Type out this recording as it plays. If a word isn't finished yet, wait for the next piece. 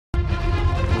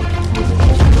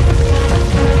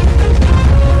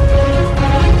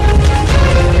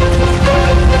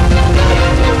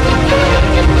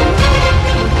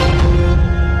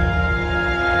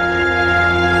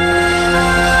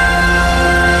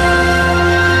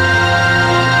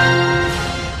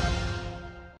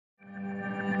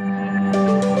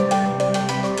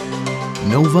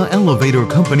Elevator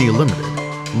Company Limited,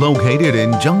 located in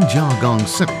Zhangjiagang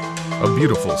City, a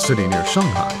beautiful city near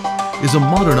Shanghai, is a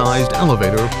modernized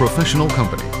elevator professional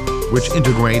company which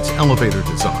integrates elevator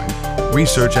design,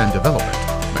 research and development,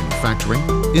 manufacturing,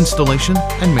 installation,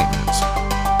 and maintenance.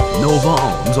 Nova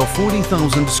owns a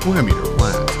 40,000 square meter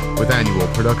plant with annual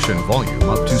production volume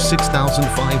up to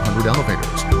 6,500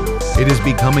 elevators. It is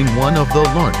becoming one of the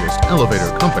largest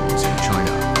elevator companies in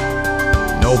China.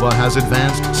 Nova has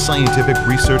advanced scientific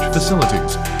research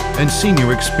facilities and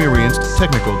senior experienced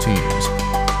technical teams.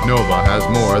 Nova has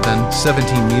more than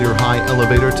 17-meter-high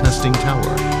elevator testing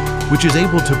tower, which is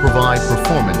able to provide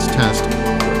performance test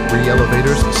for 3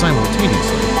 elevators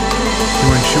simultaneously to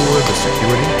ensure the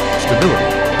security,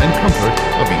 stability, and comfort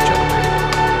of each elevator.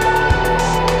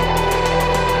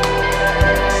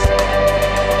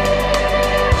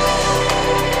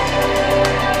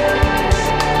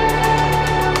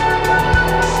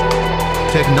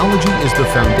 Technology is the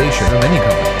foundation of any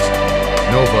companies.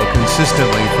 Nova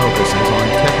consistently focuses on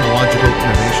technological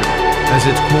innovation as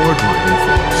its core driving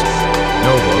force.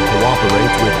 Nova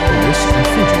cooperates with Otis and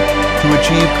Fuji to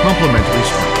achieve complementary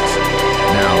strengths.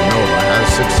 Now Nova has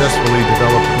successfully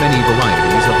developed many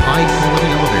varieties of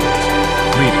high-quality elevators,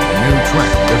 leading a new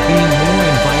trend of being more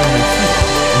environmentally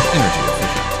and energy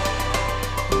efficient.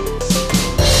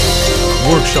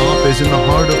 Workshop is in the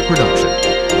heart of production,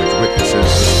 which witnesses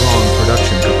the strong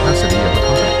production capacity of the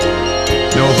company.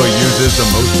 Nova uses the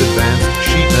most advanced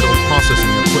sheet metal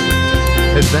processing equipment,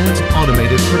 advanced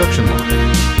automated production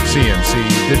line, CNC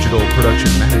digital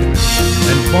production management,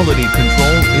 and quality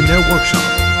control in their workshop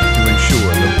to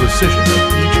ensure the precision of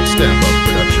each step of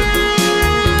production.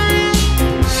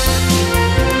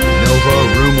 Nova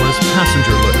roomless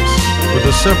passenger lifts with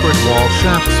a separate wall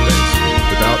shaft space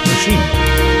without machining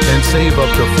can save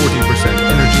up to 40%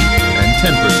 energy and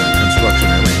 10% construction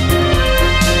area.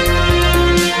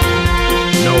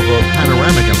 Nova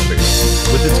panoramic elevator,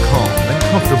 with its calm and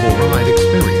comfortable ride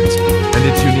experience and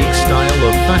its unique style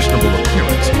of fashionable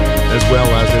appearance, as well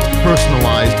as its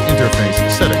personalized interface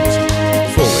settings,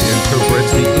 fully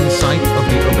interprets the insight of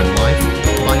the urban life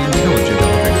by intelligent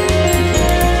elevator.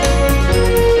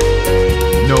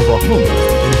 Nova Home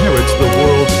inherits the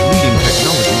world's leading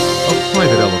technology of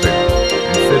private elevator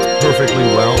and fits perfectly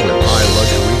well with high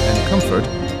luxury and comfort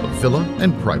of villa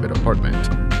and private apartment.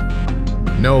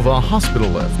 Nova Hospital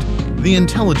Lift, the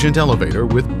intelligent elevator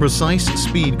with precise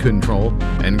speed control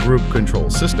and group control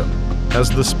system, has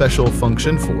the special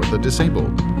function for the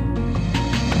disabled.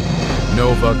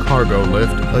 Nova Cargo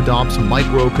Lift adopts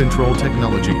micro-control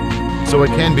technology, so it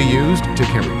can be used to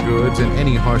carry goods in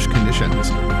any harsh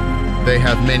conditions. They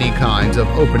have many kinds of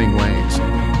opening ways,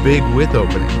 big width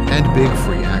opening and big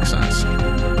free access.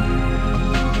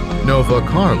 Nova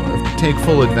Car Lift take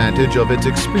full advantage of its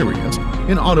experience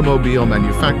in automobile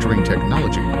manufacturing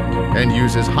technology and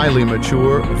uses highly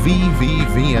mature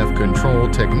VVVF control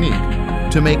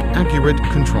technique to make accurate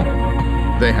control.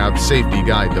 They have safety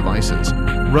guide devices,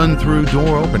 run-through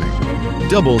door opening,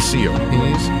 double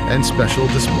COPs, and special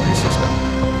display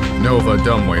system. Nova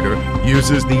Dumbwaiter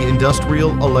uses the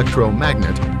industrial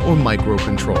electromagnet or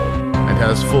microcontrol and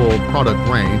has full product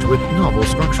range with novel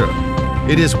structure.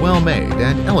 It is well made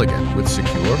and elegant with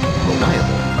secure,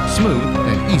 reliable, smooth,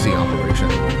 and easy operation.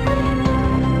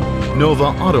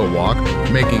 Nova Auto Walk,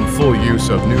 making full use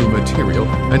of new material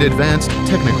and advanced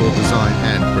technical design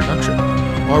and production,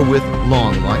 are with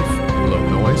long life, low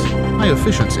noise, high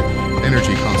efficiency,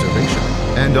 energy conservation,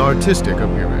 and artistic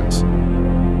appearance.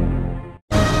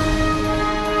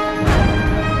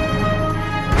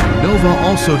 Nova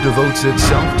also devotes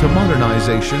itself to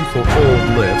modernization for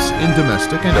old lifts in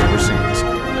domestic and overseas.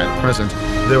 At present,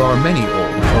 there are many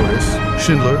old Otis,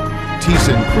 Schindler,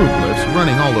 ThyssenKrupp lifts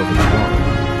running all over the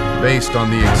world. Based on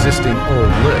the existing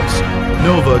old lifts,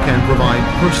 Nova can provide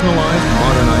personalized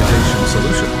modernization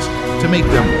solutions to make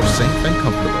them more safe and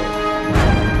comfortable.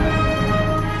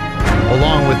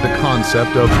 Along with the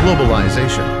concept of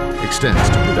globalization, extends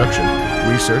to production,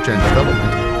 research and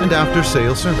development, and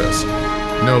after-sales service.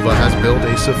 Nova has built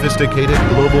a sophisticated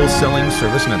global selling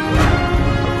service network.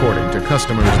 According to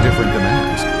customers' different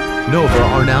demands, Nova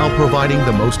are now providing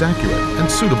the most accurate and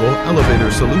suitable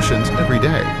elevator solutions every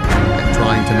day and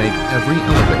trying to make every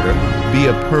elevator be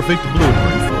a perfect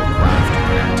blueprint for craft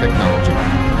and technology.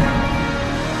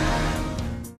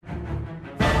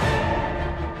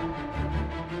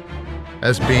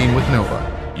 As being with Nova,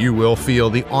 you will feel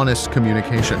the honest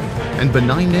communication and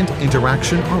benignant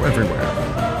interaction are everywhere.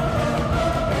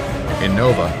 In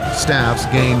Nova, staffs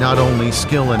gain not only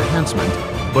skill enhancement,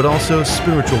 but also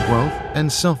spiritual growth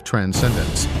and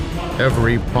self-transcendence.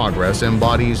 Every progress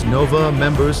embodies Nova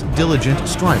members' diligent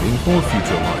striving for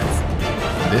future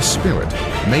life. This spirit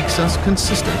makes us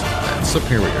consistent and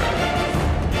superior.